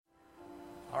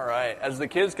All right, as the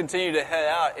kids continue to head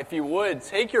out, if you would,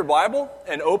 take your Bible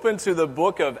and open to the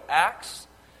book of Acts.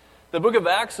 The book of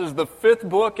Acts is the fifth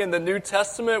book in the New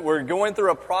Testament. We're going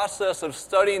through a process of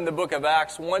studying the book of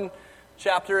Acts one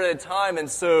chapter at a time. And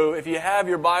so if you have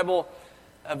your Bible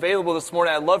available this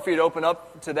morning, I'd love for you to open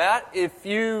up to that. If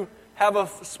you have a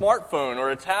smartphone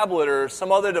or a tablet or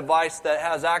some other device that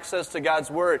has access to God's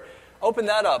Word, open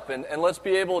that up and let's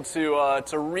be able to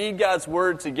read God's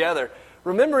Word together.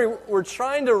 Remember, we're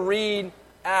trying to read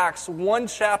Acts one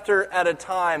chapter at a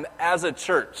time as a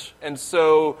church. And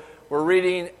so we're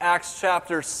reading Acts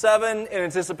chapter 7 in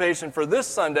anticipation for this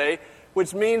Sunday,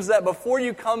 which means that before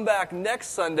you come back next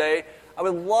Sunday, I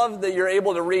would love that you're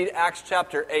able to read Acts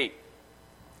chapter 8.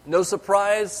 No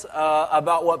surprise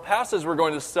about what passage we're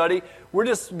going to study. We're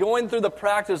just going through the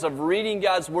practice of reading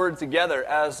God's Word together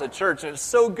as a church. And it's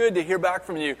so good to hear back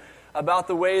from you about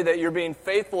the way that you're being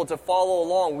faithful to follow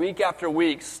along week after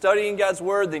week, studying God's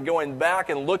Word, then going back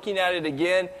and looking at it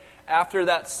again after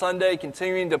that Sunday,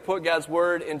 continuing to put God's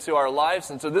Word into our lives.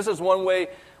 And so this is one way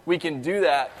we can do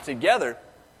that together.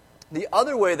 The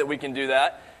other way that we can do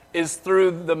that is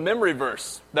through the memory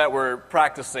verse that we're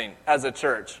practicing as a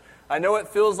church. I know it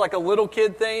feels like a little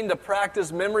kid thing to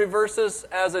practice memory verses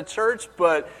as a church,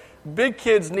 but big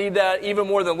kids need that even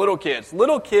more than little kids.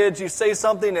 Little kids, you say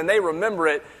something and they remember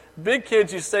it. Big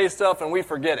kids, you say stuff and we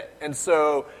forget it. And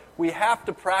so we have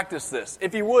to practice this.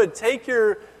 If you would, take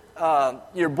your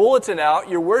bulletin out,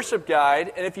 your worship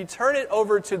guide, and if you turn it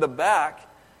over to the back,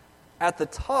 at the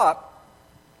top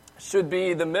should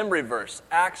be the memory verse,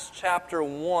 Acts chapter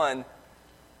 1,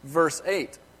 verse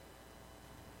 8.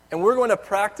 And we're going to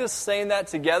practice saying that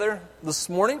together this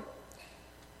morning.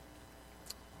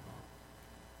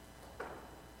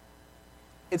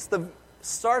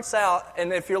 Starts out,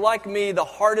 and if you're like me, the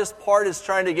hardest part is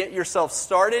trying to get yourself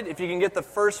started. If you can get the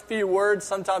first few words,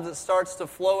 sometimes it starts to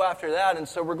flow after that. And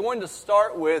so we're going to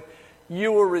start with,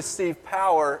 you will receive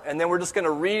power, and then we're just going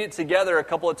to read it together a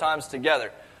couple of times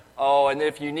together. Oh, and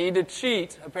if you need to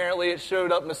cheat, apparently it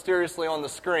showed up mysteriously on the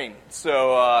screen.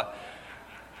 So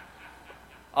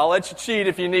I'll let you cheat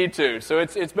if you need to. So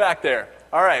it's back there.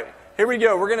 All right, here we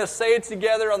go. We're going to say it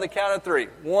together on the count of 3.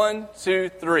 1, 2,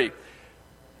 3.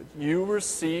 You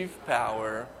receive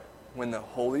power when the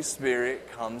Holy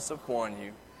Spirit comes upon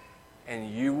you, and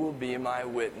you will be my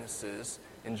witnesses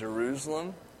in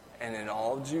Jerusalem and in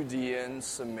all Judea and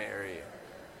Samaria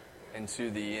and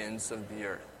to the ends of the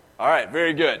earth. All right,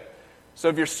 very good. So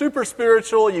if you're super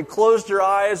spiritual, you closed your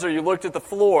eyes or you looked at the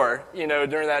floor,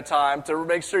 during that time to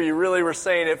make sure you really were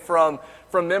saying it from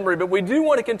memory. But we do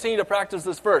want to continue to practice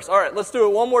this verse. All right, let's do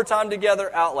it one more time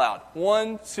together out loud.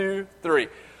 1, 2, 3.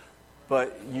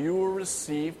 But you will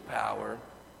receive power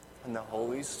when the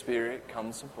Holy Spirit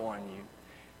comes upon you,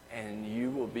 and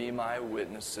you will be my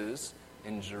witnesses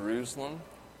in Jerusalem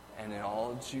and in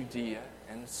all Judea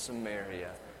and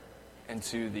Samaria and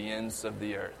to the ends of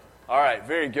the earth. All right,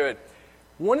 very good.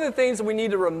 One of the things that we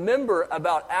need to remember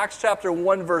about Acts chapter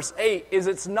 1, verse 8 is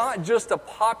it's not just a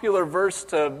popular verse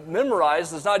to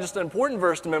memorize. It's not just an important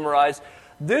verse to memorize.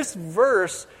 This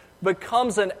verse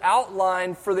becomes an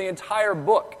outline for the entire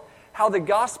book. How the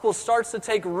gospel starts to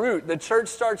take root. The church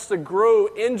starts to grow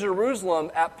in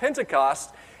Jerusalem at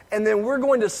Pentecost. And then we're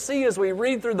going to see as we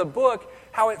read through the book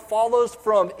how it follows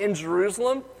from in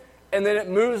Jerusalem, and then it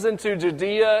moves into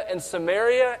Judea and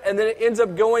Samaria, and then it ends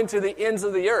up going to the ends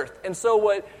of the earth. And so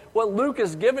what Luke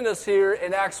has given us here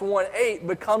in Acts 1:8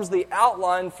 becomes the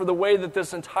outline for the way that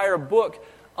this entire book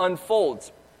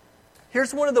unfolds.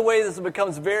 Here's one of the ways that it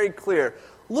becomes very clear.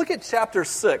 Look at chapter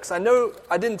 6. I know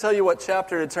I didn't tell you what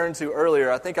chapter to turn to earlier.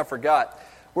 I think I forgot.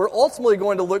 We're ultimately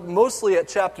going to look mostly at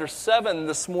chapter 7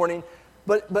 this morning,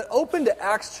 but open to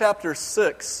Acts chapter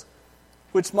 6,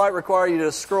 which might require you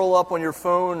to scroll up on your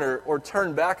phone or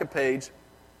turn back a page,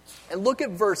 and look at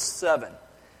verse 7.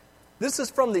 This is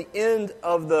from the end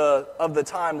of the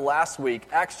time last week,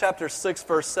 Acts chapter 6,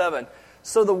 verse 7.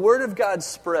 So the word of God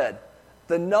spread.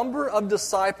 The number of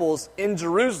disciples in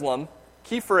Jerusalem,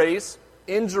 key phrase,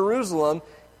 in Jerusalem,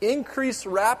 increased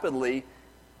rapidly,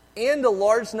 and a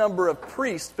large number of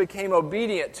priests became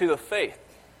obedient to the faith.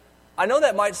 I know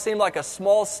that might seem like a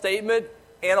small statement,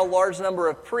 and a large number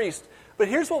of priests, but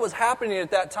here's what was happening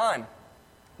at that time.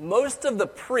 Most of the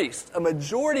priests, a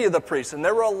majority of the priests, and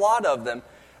there were a lot of them,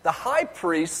 the high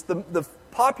priests, the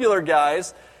popular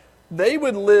guys, they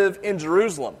would live in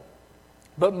Jerusalem.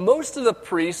 But most of the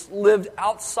priests lived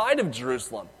outside of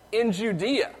Jerusalem, in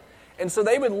Judea. And so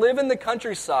they would live in the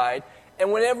countryside,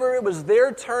 and whenever it was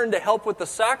their turn to help with the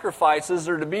sacrifices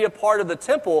or to be a part of the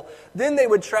temple, then they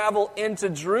would travel into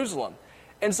Jerusalem.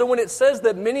 And so when it says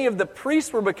that many of the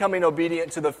priests were becoming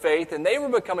obedient to the faith and they were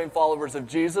becoming followers of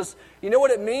Jesus, you know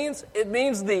what it means? It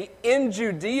means the in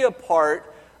Judea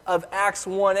part of Acts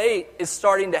 1:8 is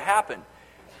starting to happen.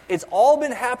 It's all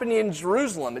been happening in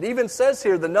Jerusalem. It even says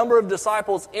here the number of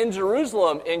disciples in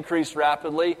Jerusalem increased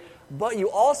rapidly, but you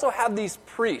also have these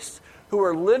priests who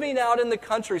are living out in the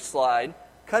countryside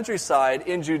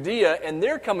in Judea, and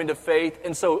they're coming to faith.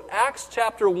 And so Acts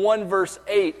chapter 1, verse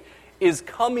 8 is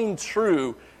coming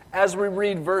true as we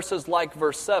read verses like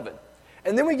verse 7.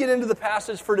 And then we get into the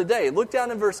passage for today. Look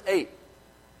down in verse 8.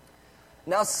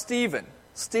 Now Stephen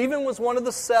was one of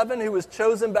the 7 who was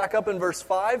chosen back up in verse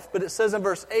 5, but it says in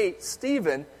verse 8,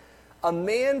 Stephen, a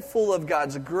man full of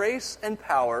God's grace and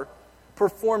power,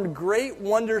 performed great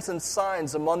wonders and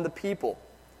signs among the people.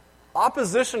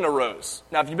 Opposition arose.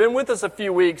 Now, if you've been with us a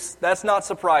few weeks, that's not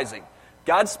surprising.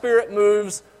 God's Spirit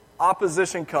moves,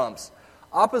 opposition comes.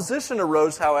 Opposition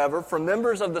arose, however, from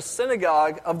members of the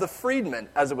synagogue of the freedmen,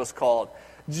 as it was called,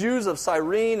 Jews of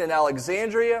Cyrene and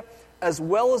Alexandria, as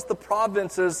well as the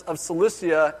provinces of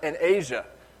Cilicia and Asia.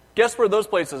 Guess where those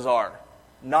places are?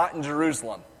 Not in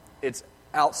Jerusalem. It's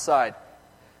outside.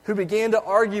 Who began to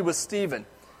argue with Stephen.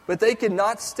 But they could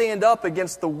not stand up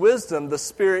against the wisdom the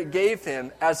Spirit gave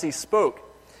him as he spoke.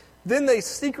 Then they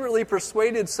secretly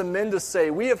persuaded some men to say,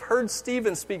 we have heard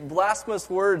Stephen speak blasphemous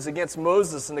words against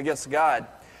Moses and against God.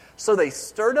 So they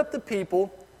stirred up the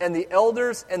people and the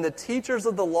elders and the teachers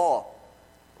of the law.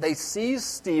 They seized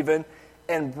Stephen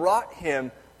and brought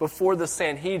him before the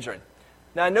Sanhedrin.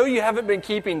 Now I know you haven't been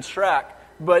keeping track,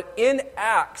 but in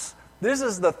Acts, this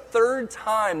is the 3rd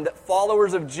time that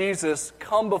followers of Jesus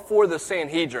come before the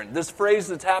Sanhedrin. This phrase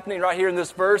that's happening right here in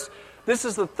this verse, this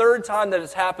is the 3rd time that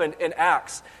it's happened in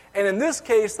Acts. And in this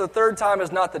case, the 3rd time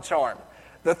is not the charm.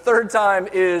 The 3rd time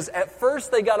is, at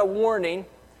first they got a warning.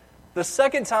 The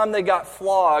 2nd time they got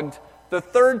flogged. The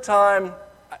 3rd time,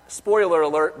 spoiler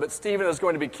alert, but Stephen is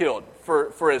going to be killed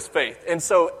for his faith. And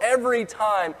so every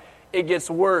time it gets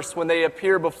worse when they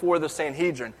appear before the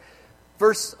Sanhedrin.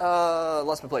 Verse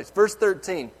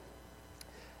 13.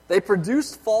 They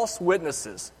produced false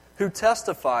witnesses who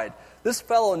testified, this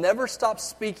fellow never stopped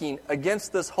speaking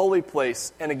against this holy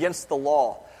place and against the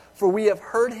law. For we have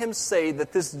heard him say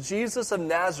that this Jesus of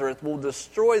Nazareth will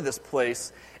destroy this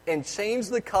place and change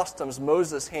the customs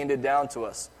Moses handed down to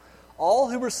us. All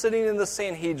who were sitting in the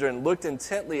Sanhedrin looked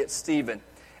intently at Stephen,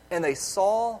 and they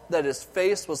saw that his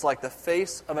face was like the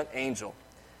face of an angel.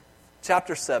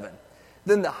 Chapter 7.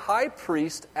 Then the high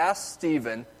priest asked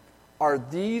Stephen, are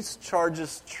these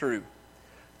charges true?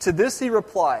 To this he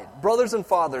replied, brothers and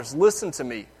fathers, listen to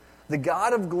me. The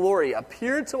God of glory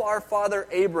appeared to our father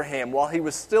Abraham while he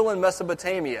was still in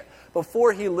Mesopotamia,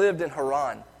 before he lived in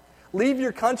Haran. Leave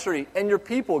your country and your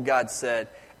people, God said,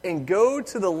 and go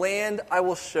to the land I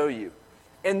will show you.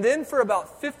 And then for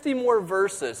about 50 more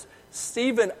verses,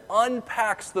 Stephen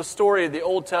unpacks the story of the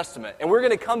Old Testament. And we're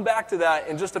going to come back to that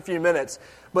in just a few minutes.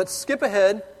 But skip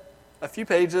ahead a few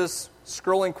pages,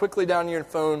 scrolling quickly down your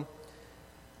phone,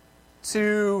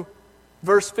 to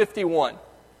verse 51.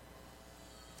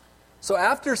 So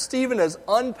after Stephen has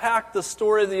unpacked the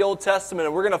story of the Old Testament,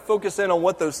 and we're going to focus in on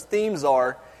what those themes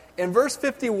are, in verse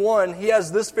 51, he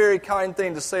has this very kind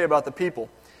thing to say about the people.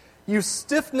 You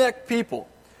stiff-necked people,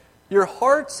 your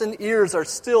hearts and ears are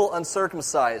still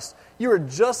uncircumcised. You are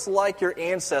just like your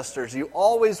ancestors. You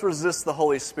always resist the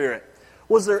Holy Spirit.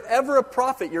 Was there ever a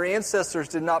prophet your ancestors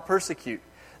did not persecute?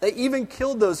 They even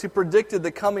killed those who predicted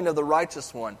the coming of the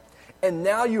righteous one. And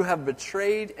now you have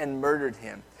betrayed and murdered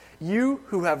him. You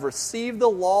who have received the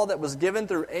law that was given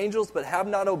through angels but have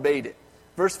not obeyed it.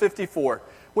 Verse 54.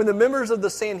 When the members of the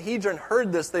Sanhedrin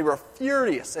heard this, they were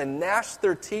furious and gnashed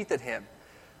their teeth at him.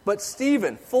 But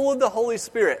Stephen, full of the Holy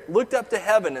Spirit, looked up to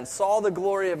heaven and saw the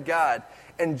glory of God,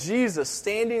 and Jesus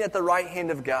standing at the right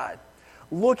hand of God.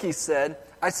 Look, he said,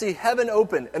 I see heaven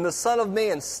open, and the Son of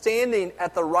Man standing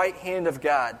at the right hand of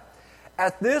God.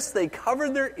 At this they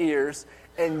covered their ears,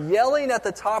 and yelling at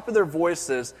the top of their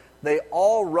voices, they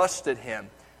all rushed at him,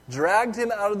 dragged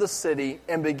him out of the city,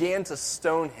 and began to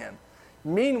stone him.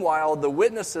 Meanwhile, the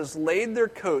witnesses laid their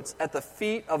coats at the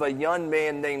feet of a young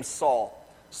man named Saul.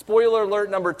 Spoiler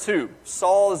alert number 2.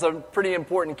 Saul is a pretty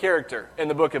important character in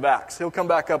the book of Acts. He'll come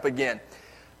back up again.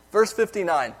 Verse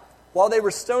 59. While they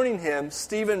were stoning him,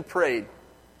 Stephen prayed,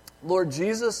 Lord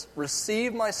Jesus,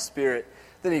 receive my spirit.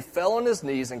 Then he fell on his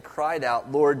knees and cried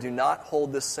out, Lord, do not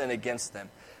hold this sin against them.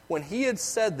 When he had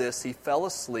said this, he fell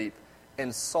asleep,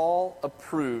 and Saul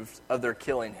approved of their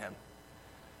killing him.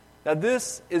 Now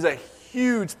this is a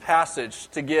huge passage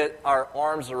to get our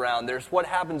arms around. There's what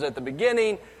happens at the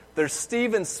beginning, There's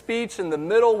Stephen's speech in the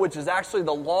middle, which is actually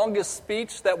the longest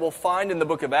speech that we'll find in the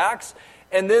book of Acts.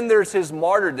 And then there's his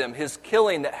martyrdom, his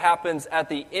killing that happens at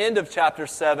the end of chapter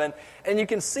 7. And you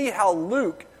can see how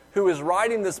Luke, who is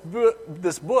writing this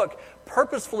book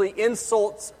purposefully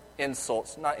inserts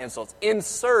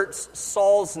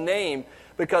Saul's name,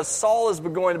 because Saul is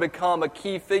going to become a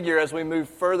key figure as we move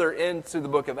further into the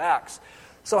book of Acts.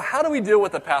 So how do we deal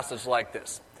with a passage like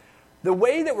this? The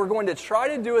way that we're going to try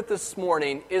to do it this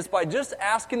morning is by just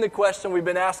asking the question we've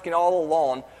been asking all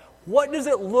along: what does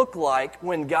it look like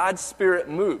when God's Spirit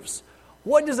moves?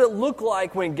 What does it look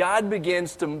like when God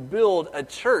begins to build a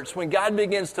church, when God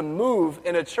begins to move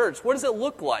in a church? What does it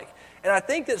look like? And I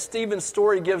think that Stephen's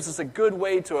story gives us a good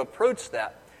way to approach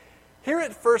that. Here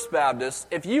at First Baptist,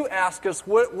 if you ask us,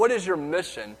 what is your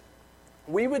mission?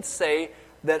 We would say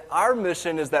that our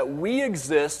mission is that we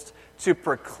exist to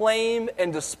proclaim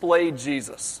and display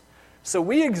Jesus. So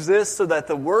we exist so that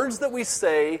the words that we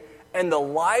say and the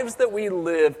lives that we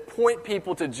live point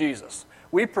people to Jesus.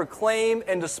 We proclaim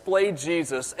and display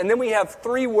Jesus, and then we have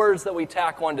 3 words that we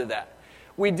tack onto that.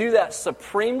 We do that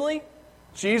supremely.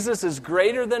 Jesus is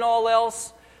greater than all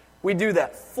else. We do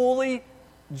that fully.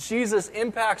 Jesus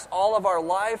impacts all of our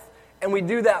life. And we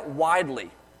do that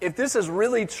widely. If this is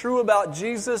really true about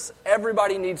Jesus,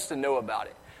 everybody needs to know about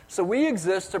it. So we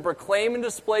exist to proclaim and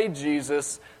display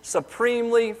Jesus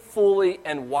supremely, fully,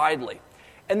 and widely.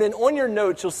 And then on your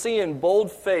notes, you'll see in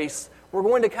boldface, we're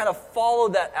going to kind of follow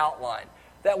that outline.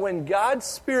 That when God's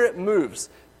Spirit moves,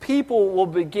 people will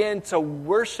begin to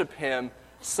worship Him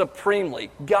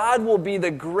supremely. God will be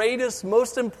the greatest,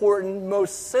 most important,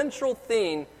 most central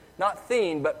thing, not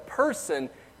thing, but person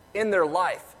in their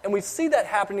life. And we see that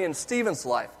happening in Stephen's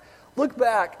life. Look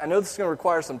back, I know this is going to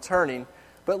require some turning,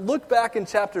 but look back in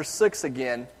chapter 6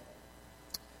 again.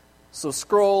 So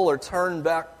scroll or turn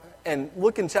back and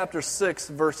look in chapter 6,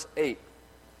 verse 8.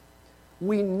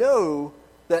 We know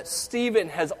that Stephen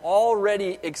has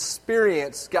already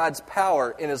experienced God's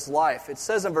power in his life. It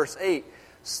says in verse 8,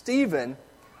 Stephen,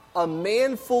 a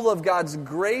man full of God's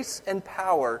grace and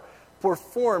power,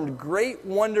 performed great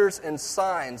wonders and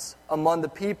signs among the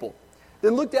people.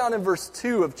 Then look down in verse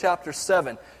 2 of chapter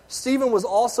 7. Stephen was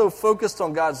also focused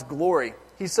on God's glory.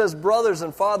 He says, brothers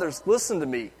and fathers, listen to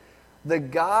me. The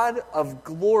God of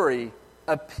glory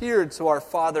appeared to our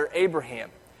father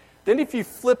Abraham. Then if you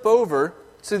flip over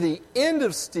to the end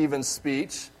of Stephen's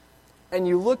speech, and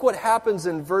you look what happens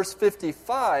in verse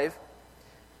 55,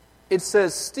 it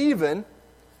says, Stephen,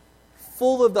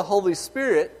 full of the Holy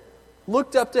Spirit,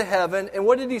 looked up to heaven, and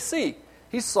what did he see?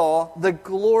 He saw the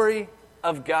glory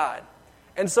of God.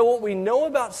 And so what we know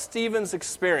about Stephen's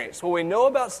experience, what we know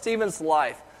about Stephen's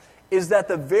life, is that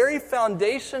the very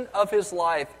foundation of his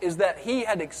life is that he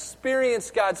had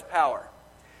experienced God's power,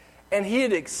 and he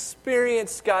had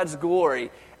experienced God's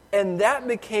glory, and that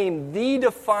became the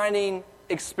defining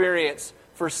experience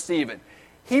for Stephen.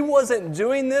 He wasn't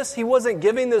doing this, he wasn't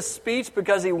giving this speech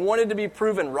because he wanted to be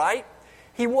proven right.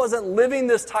 He wasn't living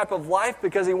this type of life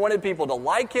because he wanted people to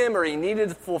like him or he needed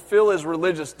to fulfill his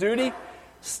religious duty.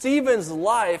 Stephen's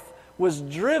life was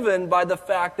driven by the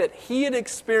fact that he had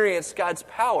experienced God's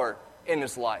power in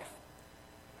his life.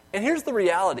 And here's the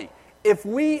reality. If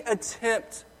we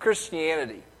attempt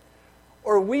Christianity,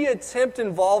 or we attempt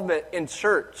involvement in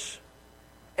church,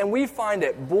 and we find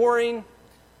it boring,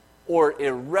 or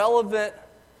irrelevant,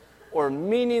 or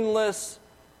meaningless,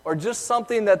 or just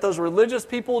something that those religious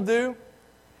people do,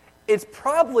 it's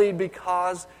probably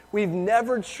because we've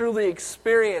never truly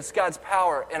experienced God's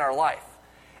power in our life.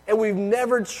 And we've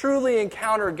never truly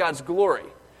encountered God's glory.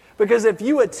 Because if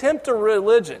you attempt a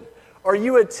religion, or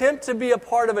you attempt to be a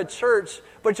part of a church,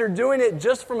 but you're doing it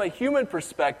just from a human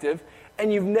perspective,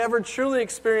 and you've never truly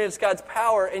experienced God's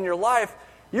power in your life,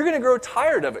 you're going to grow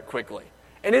tired of it quickly.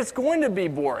 And it's going to be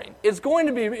boring. It's going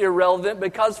to be irrelevant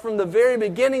because from the very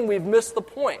beginning we've missed the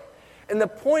point. And the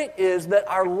point is that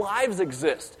our lives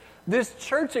exist. This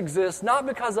church exists not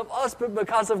because of us, but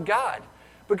because of God.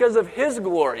 Because of His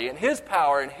glory and His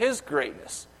power and His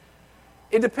greatness.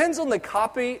 It depends on the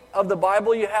copy of the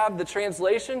Bible you have, the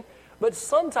translation, but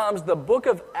sometimes the book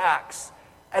of Acts,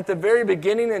 at the very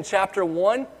beginning in chapter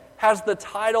 1, has the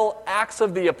title Acts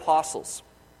of the Apostles.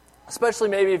 Especially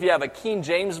maybe if you have a King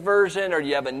James Version or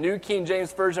you have a New King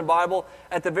James Version Bible.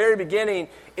 At the very beginning,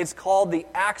 it's called the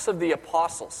Acts of the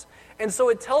Apostles. And so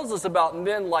it tells us about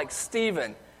men like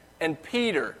Stephen and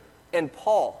Peter and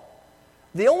Paul.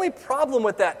 The only problem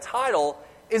with that title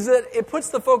is that it puts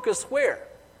the focus where?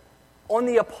 On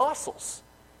the apostles.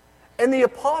 And the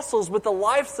apostles, with the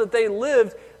lives that they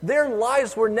lived, their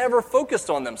lives were never focused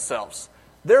on themselves.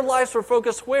 Their lives were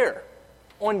focused where?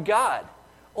 On God.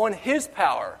 on His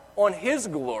power, on His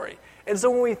glory. And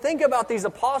so when we think about these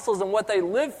apostles and what they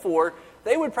lived for,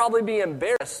 they would probably be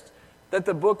embarrassed that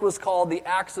the book was called the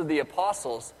Acts of the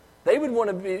Apostles. They would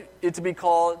want it to be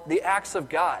called the Acts of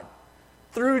God,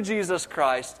 through Jesus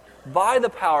Christ, by the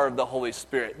power of the Holy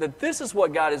Spirit, that this is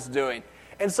what God is doing.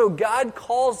 And so God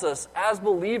calls us as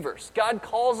believers, God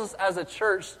calls us as a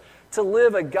church to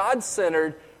live a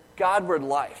God-centered, Godward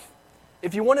life.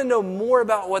 If you want to know more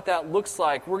about what that looks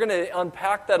like, we're going to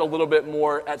unpack that a little bit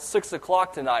more at 6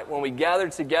 o'clock tonight when we gather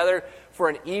together for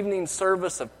an evening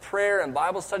service of prayer and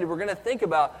Bible study. We're going to think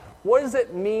about what does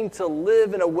it mean to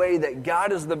live in a way that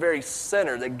God is the very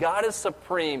center, that God is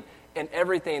supreme in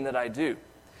everything that I do.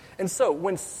 And so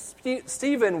when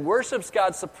Stephen worships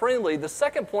God supremely, the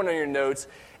second point on your notes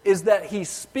is that he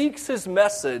speaks his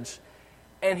message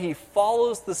and he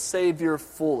follows the Savior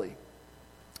fully.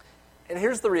 And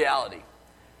here's the reality.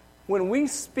 When we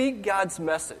speak God's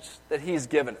message that He's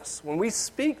given us, when we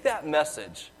speak that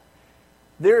message,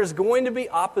 there is going to be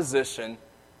opposition,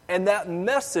 and that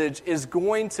message is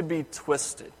going to be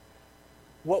twisted.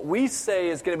 What we say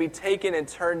is going to be taken and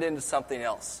turned into something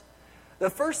else. The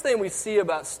first thing we see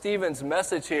about Stephen's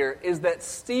message here is that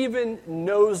Stephen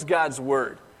knows God's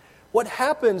word. What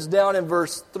happens down in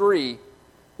verse 3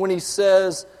 when he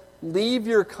says, "Leave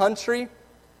your country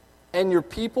and your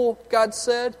people," God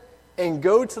said, "and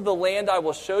go to the land I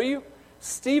will show you,"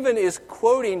 Stephen is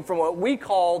quoting from what we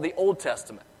call the Old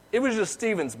Testament. It was just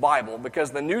Stephen's Bible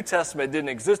because the New Testament didn't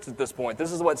exist at this point.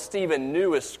 This is what Stephen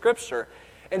knew as Scripture.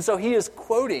 And so he is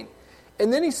quoting.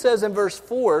 And then he says in verse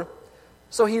 4,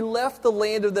 "So he left the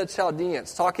land of the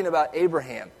Chaldeans," talking about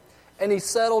Abraham, "and he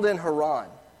settled in Haran.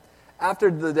 After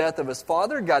the death of his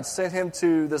father, God sent him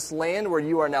to this land where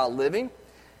you are now living.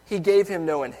 He gave him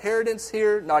no inheritance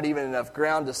here, not even enough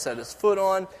ground to set his foot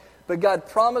on. But God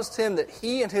promised him that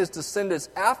he and his descendants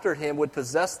after him would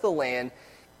possess the land,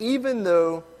 even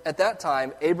though at that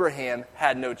time Abraham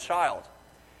had no child."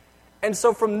 And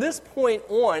so from this point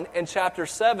on in chapter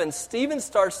 7, Stephen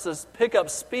starts to pick up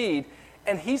speed,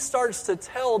 and he starts to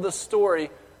tell the story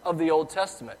of the Old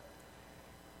Testament.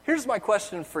 Here's my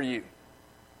question for you.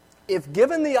 If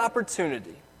given the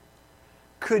opportunity,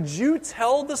 could you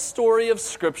tell the story of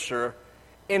Scripture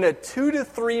in a 2 to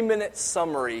 3 minute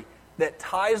summary that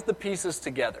ties the pieces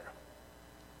together?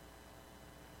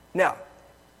 Now,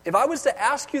 if I was to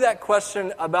ask you that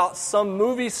question about some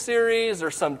movie series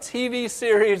or some TV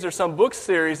series or some book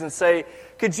series and say,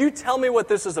 could you tell me what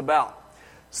this is about?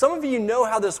 Some of you know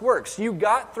how this works. You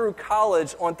got through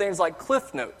college on things like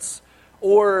Cliff Notes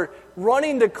or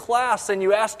running to class and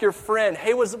you ask your friend,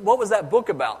 "Hey, what was that book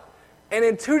about?" And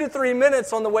in 2 to 3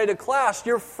 minutes on the way to class,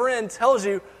 your friend tells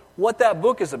you what that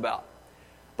book is about.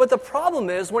 But the problem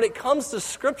is, when it comes to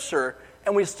Scripture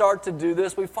and we start to do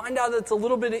this, we find out that it's a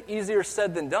little bit easier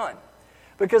said than done.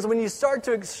 Because when you start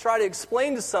to try to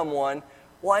explain to someone,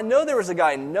 well, I know there was a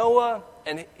guy, Noah,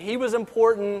 and he was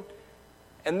important,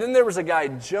 and then there was a guy,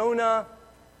 Jonah,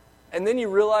 and then you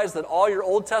realize that all your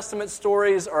Old Testament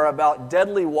stories are about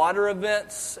deadly water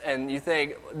events, and you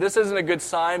think, this isn't a good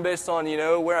sign based on,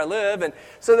 where I live. And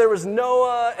so there was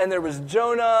Noah, and there was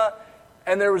Jonah,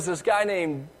 and there was this guy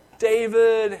named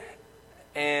David,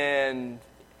 and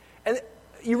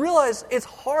you realize it's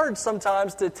hard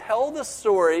sometimes to tell the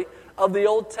story of the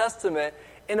Old Testament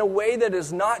in a way that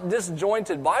is not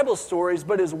disjointed Bible stories,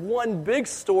 but is one big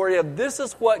story of this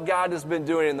is what God has been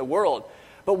doing in the world.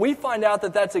 But we find out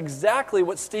that that's exactly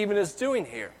what Stephen is doing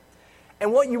here.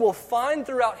 And what you will find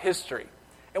throughout history,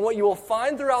 and what you will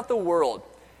find throughout the world,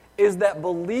 is that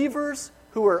believers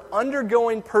who are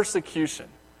undergoing persecution,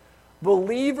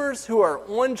 believers who are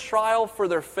on trial for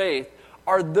their faith,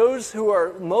 are those who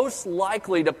are most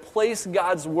likely to place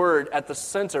God's word at the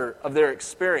center of their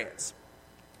experience.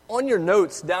 On your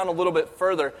notes, down a little bit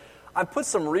further, I put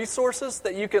some resources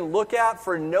that you can look at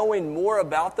for knowing more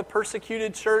about the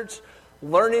persecuted church,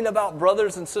 learning about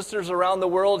brothers and sisters around the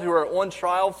world who are on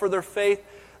trial for their faith.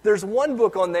 There's one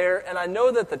book on there, and I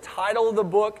know that the title of the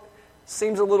book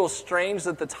seems a little strange,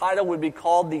 that the title would be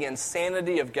called The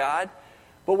Insanity of God.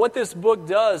 But what this book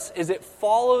does is it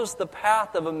follows the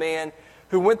path of a man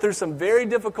who went through some very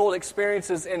difficult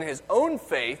experiences in his own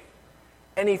faith,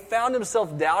 and he found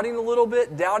himself doubting a little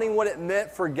bit, doubting what it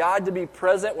meant for God to be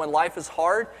present when life is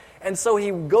hard. And so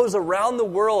he goes around the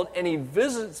world and he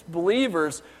visits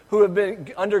believers who have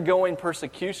been undergoing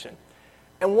persecution.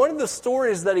 And one of the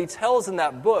stories that he tells in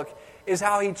that book is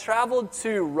how he traveled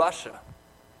to Russia.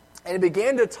 And he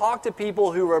began to talk to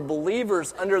people who were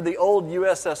believers under the old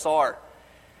USSR.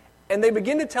 And they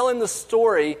begin to tell him the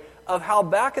story of how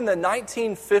back in the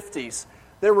 1950s,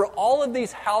 there were all of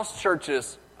these house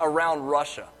churches around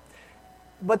Russia.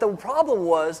 But the problem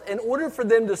was, in order for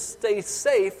them to stay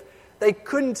safe, they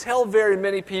couldn't tell very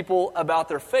many people about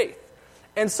their faith.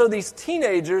 And so these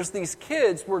teenagers, these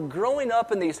kids, were growing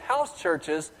up in these house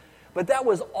churches, but that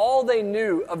was all they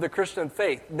knew of the Christian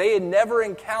faith. They had never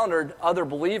encountered other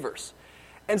believers.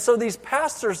 And so these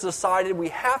pastors decided, we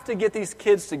have to get these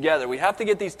kids together. We have to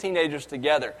get these teenagers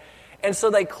together. And so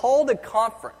they called a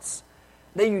conference.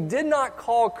 You did not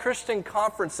call Christian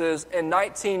conferences in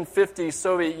 1950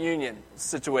 Soviet Union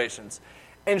situations.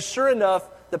 And sure enough,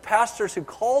 the pastors who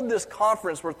called this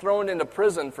conference were thrown into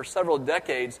prison for several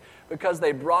decades because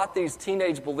they brought these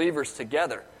teenage believers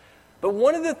together. But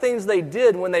one of the things they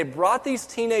did when they brought these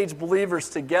teenage believers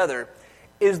together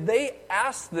is they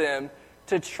asked them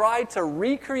to try to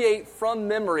recreate from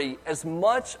memory as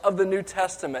much of the New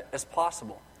Testament as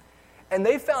possible. And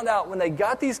they found out when they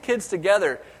got these kids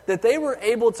together that they were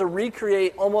able to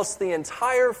recreate almost the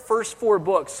entire first 4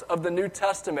 books of the New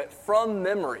Testament from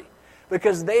memory,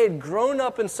 because they had grown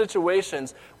up in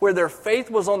situations where their faith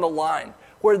was on the line,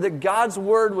 where God's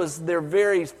Word was their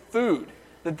very food,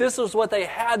 that this was what they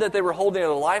had that they were holding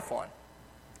their life on.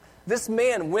 This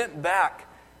man went back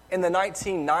in the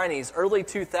 1990s, early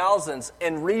 2000s,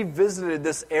 and revisited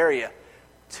this area.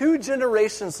 2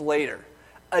 generations later,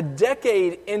 a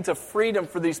decade into freedom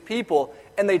for these people,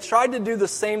 and they tried to do the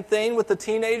same thing with the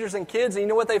teenagers and kids, and you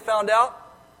know what they found out?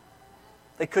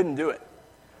 They couldn't do it.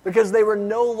 Because they were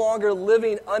no longer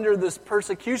living under this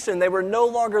persecution. They were no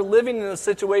longer living in a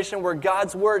situation where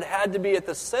God's Word had to be at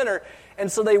the center,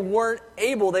 and so they weren't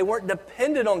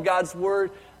dependent on God's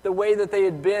Word the way that they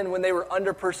had been when they were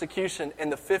under persecution in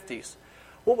the 50s.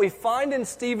 What we find in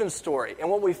Stephen's story and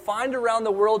what we find around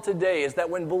the world today is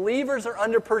that when believers are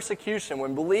under persecution,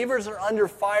 when believers are under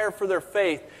fire for their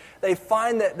faith, they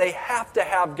find that they have to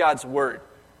have God's Word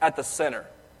at the center.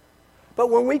 But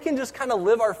when we can just kind of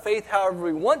live our faith however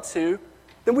we want to,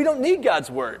 then we don't need God's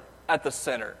Word at the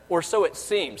center, or so it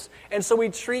seems. And so we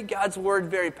treat God's Word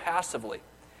very passively.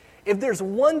 If there's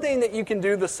one thing that you can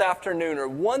do this afternoon, or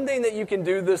one thing that you can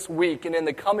do this week and in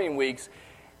the coming weeks,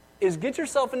 is get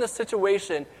yourself in a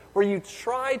situation where you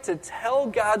try to tell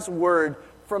God's Word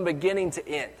from beginning to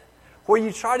end. Where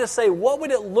you try to say, what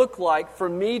would it look like for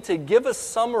me to give a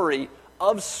summary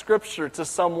of Scripture to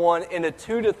someone in a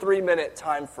 2 to 3 minute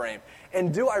time frame?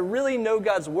 And do I really know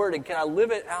God's Word, and can I live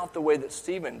it out the way that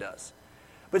Stephen does?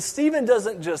 But Stephen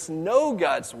doesn't just know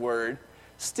God's Word,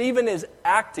 Stephen is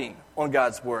acting on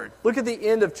God's Word. Look at the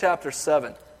end of chapter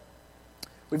 7.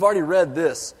 We've already read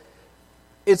this.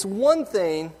 It's one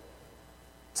thing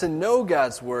to know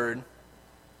God's Word,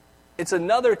 it's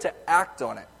another to act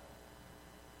on it.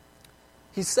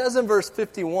 He says in verse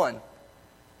 51,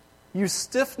 "You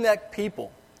stiff-necked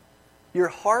people, your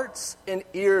hearts and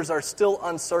ears are still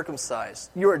uncircumcised.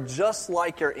 You are just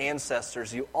like your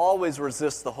ancestors. You always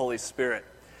resist the Holy Spirit.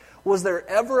 Was there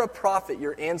ever a prophet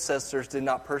your ancestors did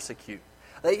not persecute?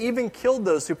 They even killed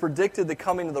those who predicted the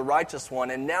coming of the righteous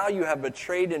one, and now you have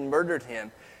betrayed and murdered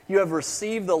him. You have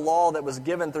received the law that was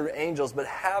given through angels, but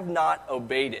have not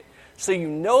obeyed it." So you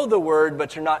know the Word,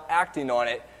 but you're not acting on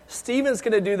it. Stephen's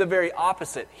going to do the very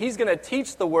opposite. He's going to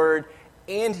teach the Word,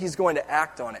 and he's going to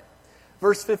act on it.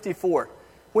 Verse 54,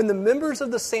 "When the members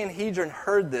of the Sanhedrin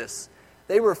heard this,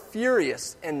 they were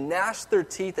furious and gnashed their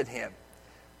teeth at him.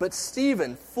 But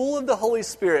Stephen, full of the Holy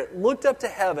Spirit, looked up to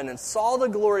heaven and saw the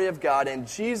glory of God and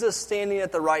Jesus standing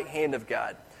at the right hand of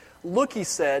God. 'Look,' he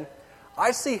said,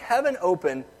 'I see heaven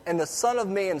open and the Son of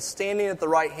Man standing at the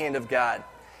right hand of God.'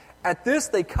 At this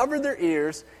they covered their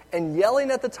ears, and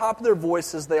yelling at the top of their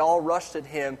voices, they all rushed at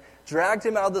him, dragged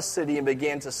him out of the city, and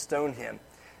began to stone him.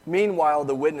 Meanwhile,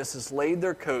 the witnesses laid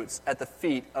their coats at the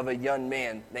feet of a young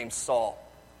man named Saul."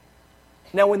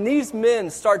 Now, when these men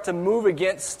start to move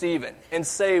against Stephen and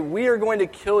say, "We are going to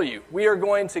kill you. We are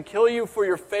going to kill you for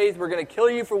your faith. We're going to kill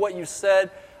you for what you said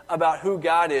about who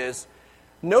God is,"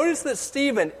 notice that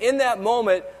Stephen, in that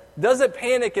moment, doesn't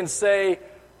panic and say,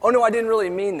 "Oh no, I didn't really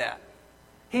mean that."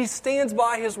 He stands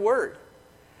by his word.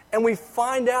 And we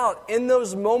find out in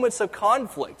those moments of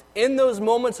conflict, in those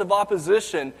moments of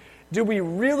opposition, do we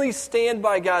really stand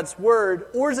by God's Word,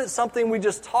 or is it something we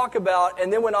just talk about,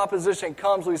 and then when opposition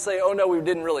comes, we say, "Oh no, we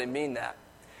didn't really mean that"?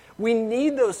 We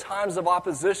need those times of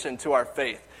opposition to our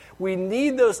faith. We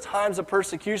need those times of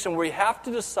persecution where we have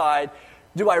to decide,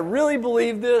 do I really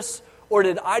believe this, or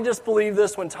did I just believe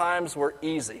this when times were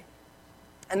easy?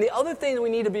 And the other thing that we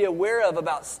need to be aware of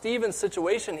about Stephen's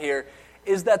situation here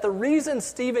is that the reason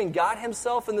Stephen got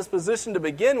himself in this position to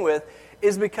begin with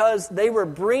is because they were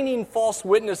bringing false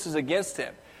witnesses against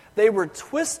him. They were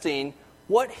twisting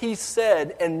what he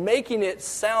said and making it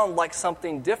sound like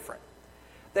something different.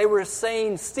 They were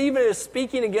saying Stephen is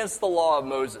speaking against the law of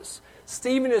Moses.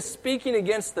 Stephen is speaking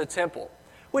against the temple,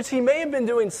 which he may have been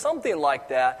doing something like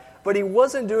that, but he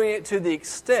wasn't doing it to the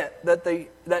extent that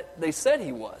they said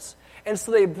he was. And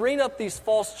so they bring up these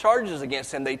false charges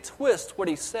against him. They twist what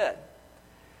he said.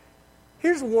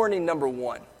 Here's warning number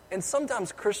one, and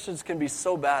sometimes Christians can be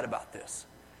so bad about this.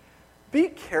 Be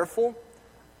careful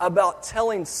about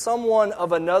telling someone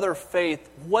of another faith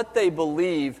what they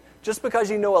believe just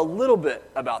because you know a little bit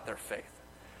about their faith.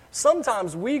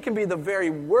 Sometimes we can be the very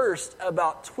worst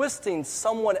about twisting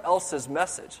someone else's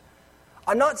message.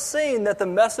 I'm not saying that the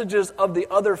messages of the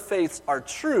other faiths are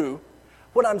true.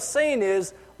 What I'm saying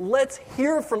is, let's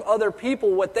hear from other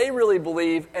people what they really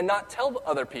believe and not tell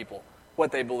other people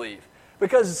what they believe.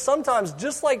 Because sometimes,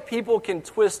 just like people can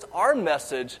twist our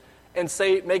message and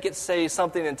make it say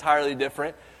something entirely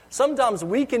different, sometimes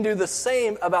we can do the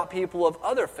same about people of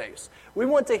other faiths. We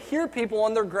want to hear people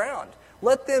on their ground.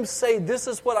 Let them say, this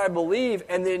is what I believe,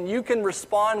 and then you can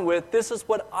respond with, this is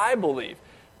what I believe,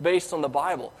 based on the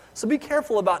Bible. So be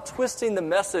careful about twisting the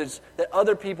message that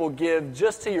other people give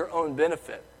just to your own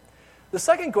benefit. The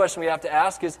second question we have to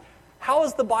ask is, how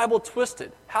is the Bible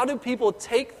twisted? How do people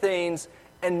take things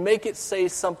and make it say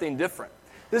something different?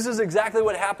 This is exactly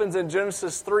what happens in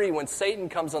Genesis 3 when Satan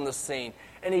comes on the scene.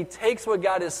 And he takes what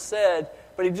God has said,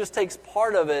 but he just takes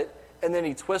part of it, and then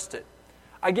he twists it.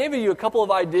 I gave you a couple of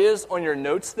ideas on your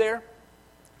notes there.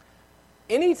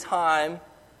 Anytime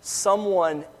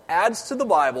someone adds to the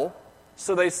Bible,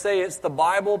 so they say it's the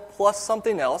Bible plus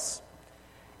something else.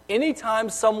 Anytime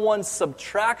someone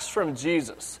subtracts from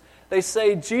Jesus, they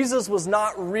say Jesus was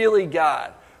not really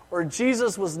God, or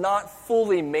Jesus was not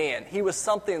fully man. He was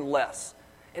something less.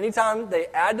 Anytime they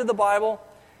add to the Bible,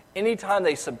 anytime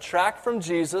they subtract from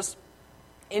Jesus,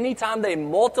 anytime they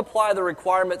multiply the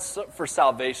requirements for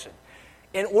salvation.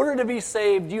 In order to be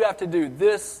saved, you have to do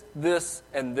this, this,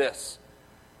 and this.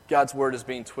 God's word is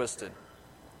being twisted.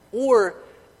 Or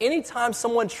anytime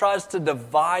someone tries to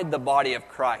divide the body of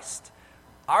Christ,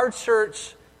 our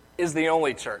church is the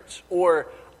only church. Or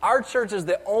our church is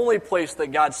the only place that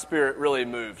God's Spirit really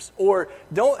moves. Or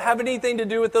don't have anything to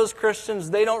do with those Christians.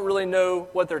 They don't really know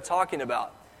what they're talking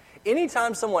about.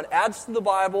 Anytime someone adds to the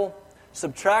Bible,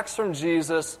 subtracts from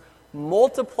Jesus,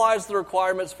 multiplies the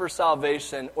requirements for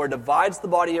salvation, or divides the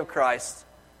body of Christ,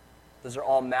 those are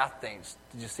all math things.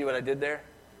 Did you see what I did there?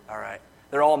 All right.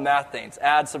 They're all math things.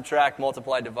 Add, subtract,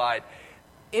 multiply, divide.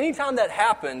 Anytime that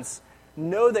happens,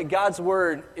 know that God's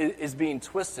word is being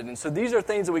twisted. And so these are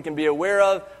things that we can be aware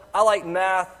of. I like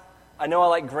math. I know I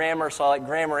like grammar, so I like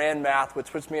grammar and math, which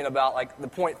puts me in about like the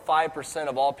 0.5%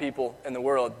 of all people in the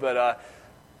world. But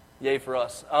yay for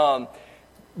us.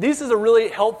 This is a really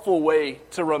helpful way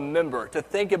to remember, to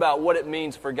think about what it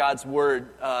means for God's word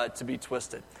to be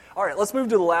twisted. All right, let's move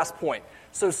to the last point.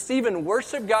 So Stephen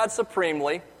worshiped God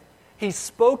supremely. He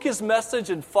spoke his message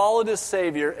and followed his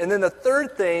Savior. And then the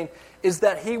third thing is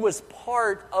that he was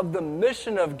part of the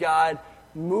mission of God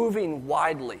moving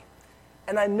widely.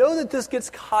 And I know that this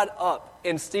gets caught up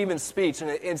in Stephen's speech,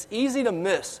 and it's easy to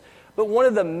miss. But one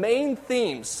of the main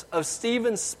themes of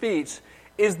Stephen's speech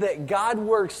is that God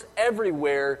works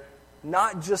everywhere,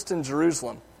 not just in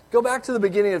Jerusalem. Go back to the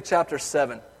beginning of chapter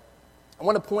 7. I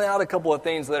want to point out a couple of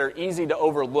things that are easy to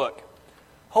overlook.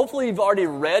 Hopefully you've already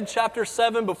read chapter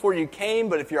 7 before you came,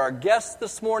 but if you're our guest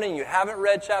this morning, you haven't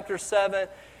read chapter 7,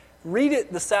 read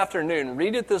it this afternoon,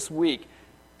 read it this week.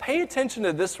 Pay attention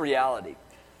to this reality.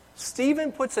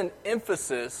 Stephen puts an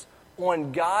emphasis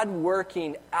on God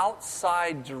working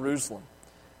outside Jerusalem.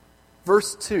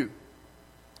 Verse 2.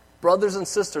 Brothers and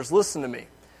sisters, listen to me.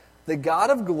 The God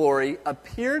of glory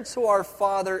appeared to our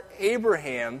father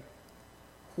Abraham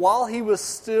while he was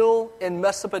still in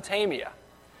Mesopotamia.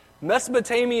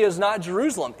 Mesopotamia is not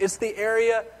Jerusalem. It's the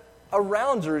area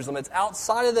around Jerusalem. It's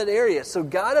outside of that area. So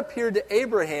God appeared to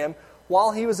Abraham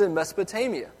while he was in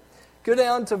Mesopotamia. Go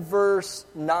down to verse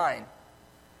 9.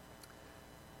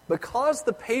 Because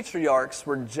the patriarchs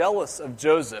were jealous of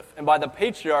Joseph, and by the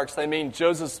patriarchs they mean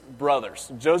Joseph's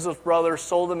brothers. Joseph's brothers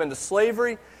sold him into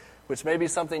slavery, which may be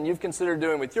something you've considered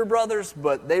doing with your brothers,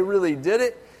 but they really did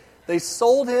it. They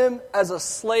sold him as a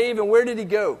slave, and where did he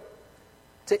go?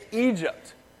 To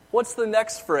Egypt. What's the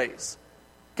next phrase?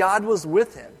 God was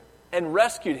with him and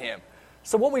rescued him.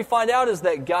 So what we find out is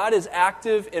that God is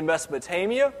active in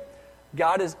Mesopotamia,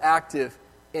 God is active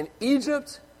in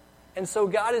Egypt, and so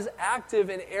God is active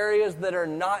in areas that are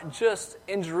not just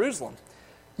in Jerusalem.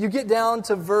 You get down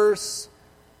to verse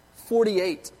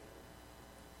 48.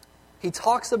 He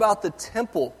talks about the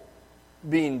temple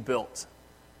being built.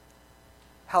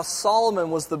 How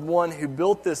Solomon was the one who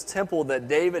built this temple that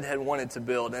David had wanted to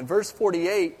build. In verse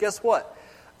 48, guess what?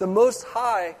 The Most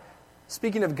High,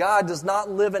 speaking of God, does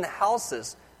not live in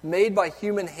houses made by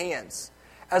human hands.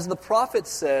 As the prophet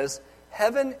says,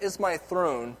 heaven is my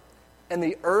throne, and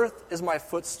the earth is my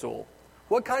footstool.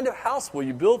 What kind of house will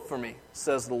you build for me,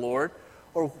 says the Lord?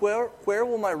 Or where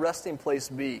will my resting place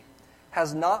be?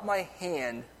 Has not my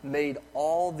hand made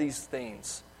all these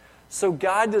things? So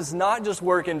God does not just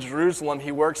work in Jerusalem,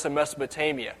 He works in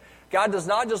Mesopotamia. God does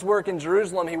not just work in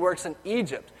Jerusalem, He works in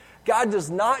Egypt. God does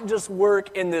not just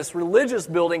work in this religious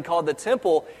building called the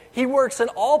temple. He works in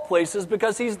all places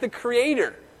because He's the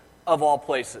creator of all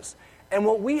places. And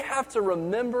what we have to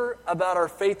remember about our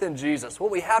faith in Jesus,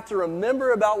 what we have to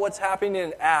remember about what's happening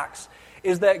in Acts,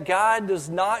 is that God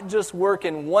does not just work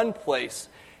in one place.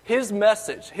 His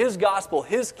message, His gospel,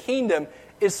 His kingdom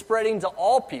is spreading to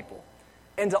all people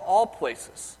and to all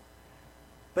places.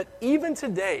 But even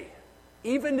today,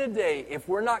 if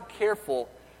we're not careful,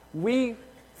 we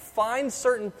find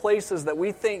certain places that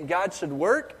we think God should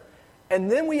work,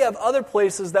 and then we have other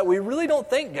places that we really don't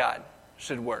think God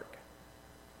should work.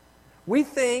 We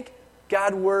think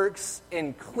God works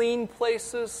in clean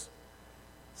places,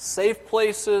 safe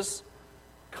places,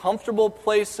 comfortable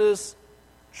places,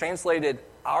 translated,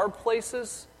 our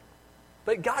places.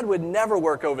 But God would never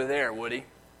work over there, would He?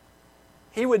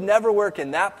 He would never work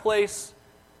in that place.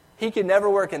 He could never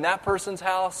work in that person's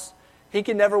house. He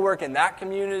could never work in that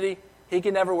community. He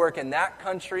could never work in that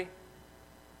country.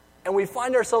 And we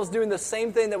find ourselves doing the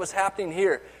same thing that was happening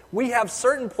here. We have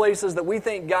certain places that we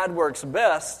think God works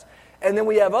best, and then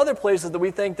we have other places that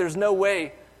we think there's no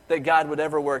way that God would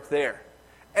ever work there.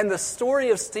 And the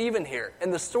story of Stephen here,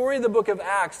 and the story of the book of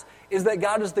Acts, is that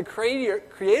God is the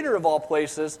creator of all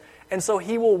places, and so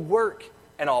He will work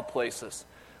in all places.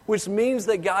 Which means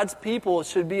that God's people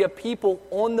should be a people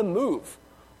on the move,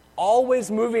 always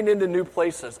moving into new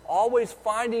places, always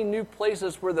finding new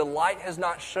places where the light has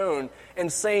not shone,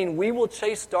 and saying, we will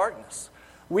chase darkness.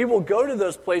 We will go to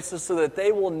those places so that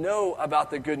they will know about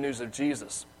the good news of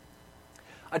Jesus.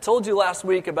 I told you last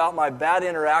week about my bad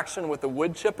interaction with the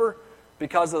wood chipper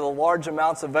because of the large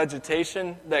amounts of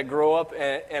vegetation that grow up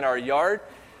in our yard.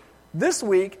 This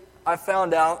week, I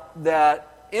found out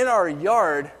that in our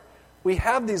yard, we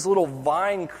have these little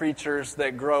vine creatures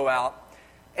that grow out.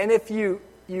 And if you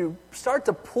start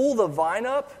to pull the vine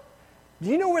up, do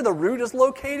you know where the root is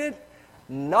located?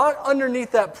 Not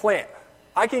underneath that plant.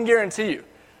 I can guarantee you.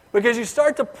 Because you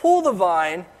start to pull the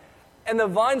vine, and the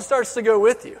vine starts to go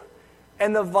with you.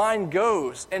 And the vine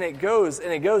goes, and it goes,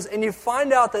 and it goes. And you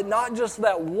find out that not just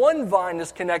that one vine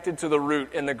is connected to the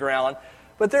root in the ground,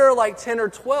 but there are like 10 or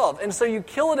 12. And so you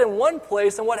kill it in one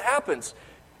place, and what happens?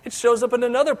 It shows up in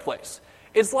another place.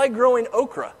 It's like growing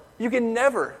okra. You can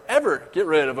never, ever get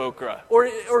rid of okra.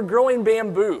 Or growing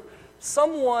bamboo.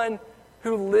 Someone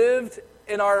who lived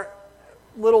in our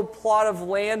little plot of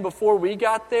land before we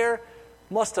got there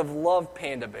must have loved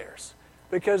panda bears.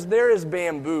 Because there is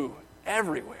bamboo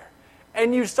everywhere.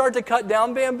 And you start to cut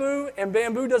down bamboo, and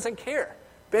bamboo doesn't care.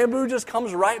 Bamboo just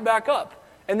comes right back up.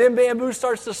 And then bamboo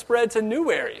starts to spread to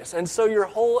new areas. And so your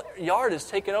whole yard is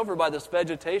taken over by this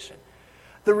vegetation.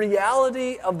 The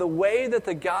reality of the way that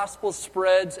the gospel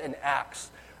spreads in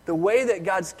Acts, the way that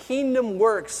God's kingdom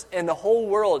works in the whole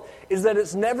world, is that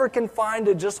it's never confined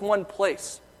to just one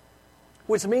place.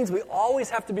 Which means we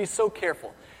always have to be so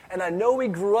careful. And I know we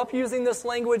grew up using this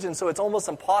language, and so it's almost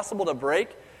impossible to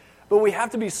break. But we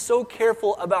have to be so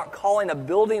careful about calling a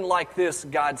building like this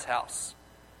God's house.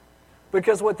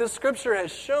 Because what this scripture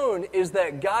has shown is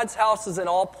that God's house is in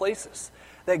all places.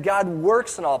 That God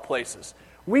works in all places.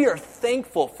 We are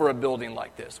thankful for a building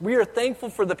like this. We are thankful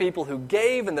for the people who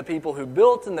gave and the people who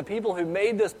built and the people who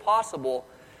made this possible.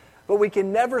 But we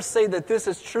can never say that this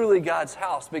is truly God's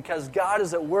house because God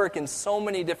is at work in so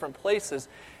many different places.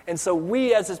 And so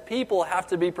we as His people have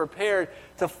to be prepared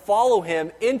to follow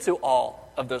Him into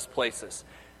all of those places.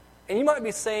 And you might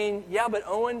be saying, yeah, but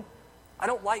Owen, I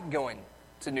don't like going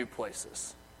to new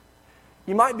places.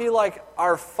 You might be like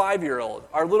our 5-year-old,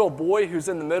 our little boy who's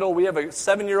in the middle. We have a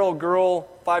 7-year-old girl,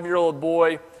 5-year-old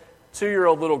boy,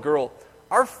 2-year-old little girl.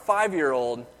 Our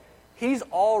 5-year-old, he's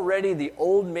already the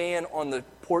old man on the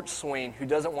porch swing who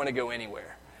doesn't want to go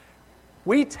anywhere.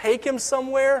 We take him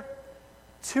somewhere.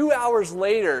 2 hours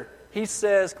later, he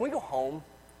says, can we go home?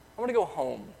 I want to go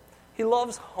home. He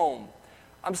loves home.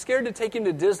 I'm scared to take him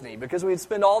to Disney because we'd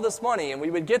spend all this money and we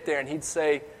would get there and he'd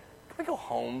say, can we go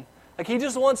home? Like he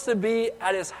just wants to be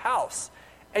at his house.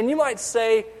 And you might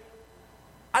say,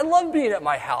 I love being at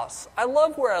my house. I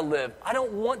love where I live. I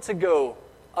don't want to go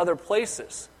other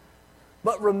places.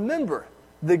 But remember,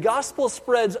 the gospel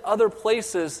spreads other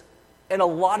places in a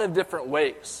lot of different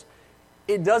ways.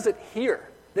 It does it here.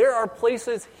 there are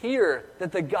places here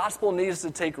that the gospel needs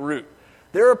to take root.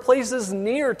 There are places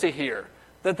near to here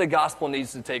that the gospel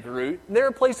needs to take root. There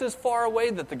are places far away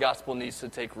that the gospel needs to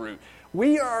take root.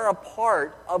 We are a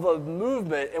part of a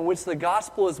movement in which the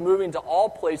gospel is moving to all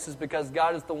places because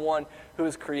God is the one who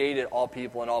has created all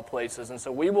people in all places. And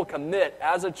so we will commit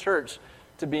as a church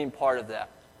to being part of that.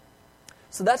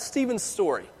 So that's Stephen's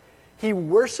story. He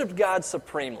worshiped God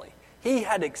supremely. He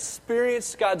had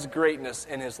experienced God's greatness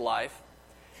in his life.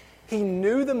 He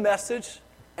knew the message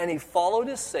and he followed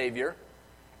his Savior.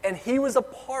 And he was a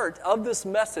part of this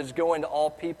message going to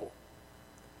all people.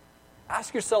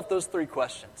 Ask yourself those three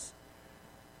questions.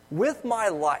 With my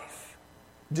life,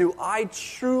 do I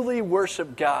truly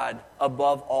worship God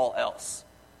above all else?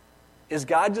 Is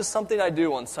God just something I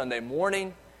do on Sunday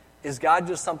morning? Is God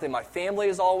just something my family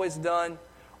has always done?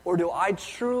 Or do I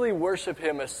truly worship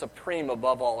him as supreme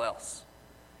above all else?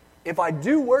 If I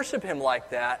do worship him like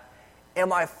that,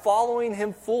 am I following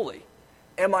him fully?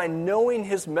 Am I knowing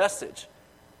his message?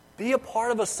 Be a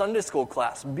part of a Sunday school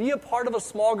class. Be a part of a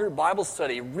small group Bible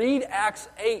study. Read Acts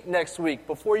 8 next week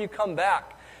before you come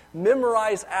back.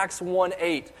 Memorize Acts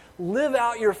 1:8. Live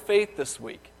out your faith this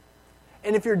week.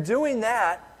 And if you're doing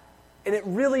that, and it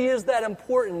really is that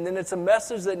important, then it's a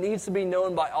message that needs to be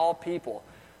known by all people.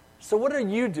 So what are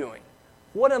you doing?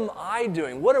 What am I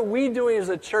doing? What are we doing as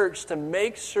a church to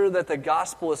make sure that the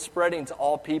gospel is spreading to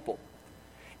all people?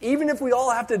 Even if we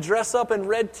all have to dress up in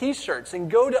red t-shirts and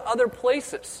go to other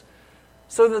places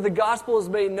so that the gospel is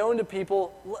made known to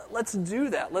people, let's do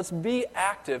that. Let's be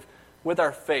active with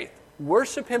our faith.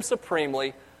 Worship him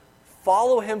supremely,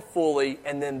 follow him fully,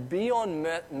 and then be on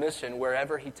mission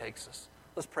wherever he takes us.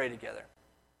 Let's pray together.